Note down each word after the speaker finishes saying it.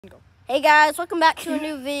Hey guys, welcome back to a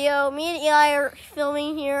new video. Me and Eli are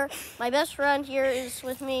filming here. My best friend here is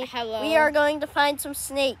with me. Hello. We are going to find some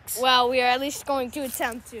snakes. Well, we are at least going to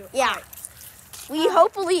attempt to. Yeah. We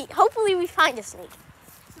hopefully we find a snake.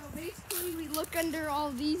 So basically, we look under all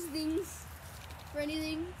these things for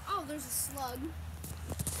anything. Oh, there's a slug.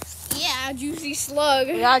 Yeah, juicy slug.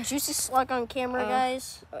 We got a juicy slug on camera,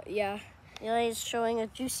 guys. Yeah. Eli is showing a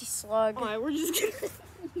juicy slug. All right, we're just gonna.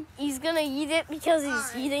 He's gonna eat it because he's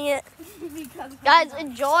Alright. eating it. Because Guys,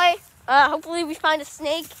 enjoy. Hopefully we find a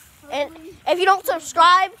snake. And if you don't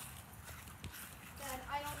subscribe,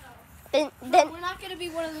 I don't know. then We're not gonna be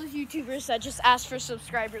one of those YouTubers that just ask for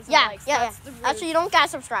subscribers and yeah, likes. yeah. The root. Actually, you don't gotta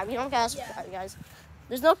subscribe. You don't gotta subscribe, guys.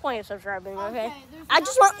 There's no point of subscribing, okay? there's I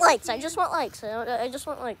just want nothing likes. on I just want likes. I just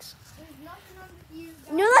want likes. There's nothing on the views,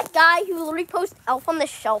 You know that guy who literally posts Elf on the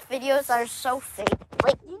Shelf videos that are so fake?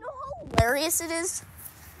 Like, you know how hilarious it is?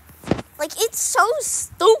 Like, it's so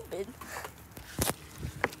stupid.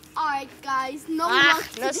 Alright, guys. No luck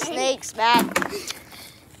No today. snakes, man.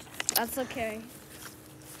 That's okay.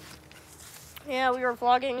 Yeah, we were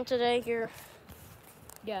vlogging today here.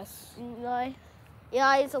 Yes. Eli.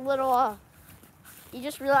 Yeah, it's a little, you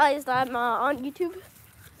just realized I'm on YouTube?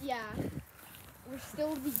 Yeah. We're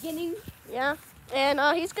still beginning. Yeah. And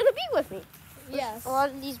he's gonna be with me. Yes. A lot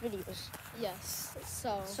of these videos. Yes.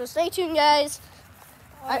 So stay tuned, guys.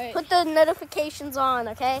 Alright. Put the notifications on,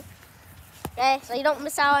 okay? Okay, so you don't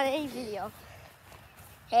miss out on any video.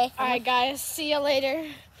 Okay? Alright, guys. See you later.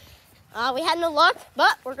 We had no luck,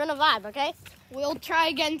 but we're gonna vibe, okay? We'll try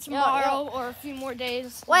again tomorrow or a few more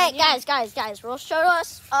days. Wait, Yeah. guys. We'll show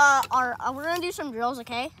us we're gonna do some drills,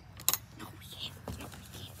 okay? No, we can't.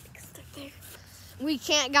 Because they're there. We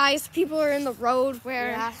can't, guys. People are in the road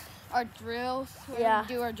where Yeah. our drills. Where Yeah. we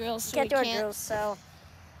do our drills. So Can't we do our can't. drills, so.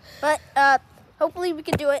 But hopefully we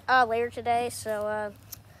can do it later today. So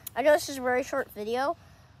I know this is a very short video,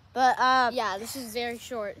 but Yeah, this is very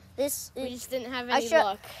short. this We just didn't have I any should-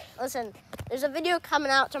 luck. listen. There's a video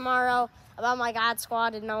coming out tomorrow about my God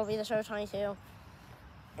Squad, and that'll be the show 22.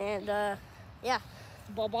 And yeah,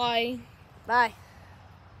 Bye-bye. bye.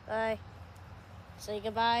 Say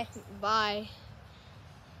goodbye. Bye.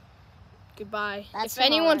 Goodbye. That's If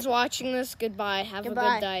anyone's hard. watching this, goodbye. Have a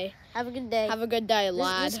Goodbye. good day. Have a good day. Have a good day,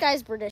 lad. This guy's British.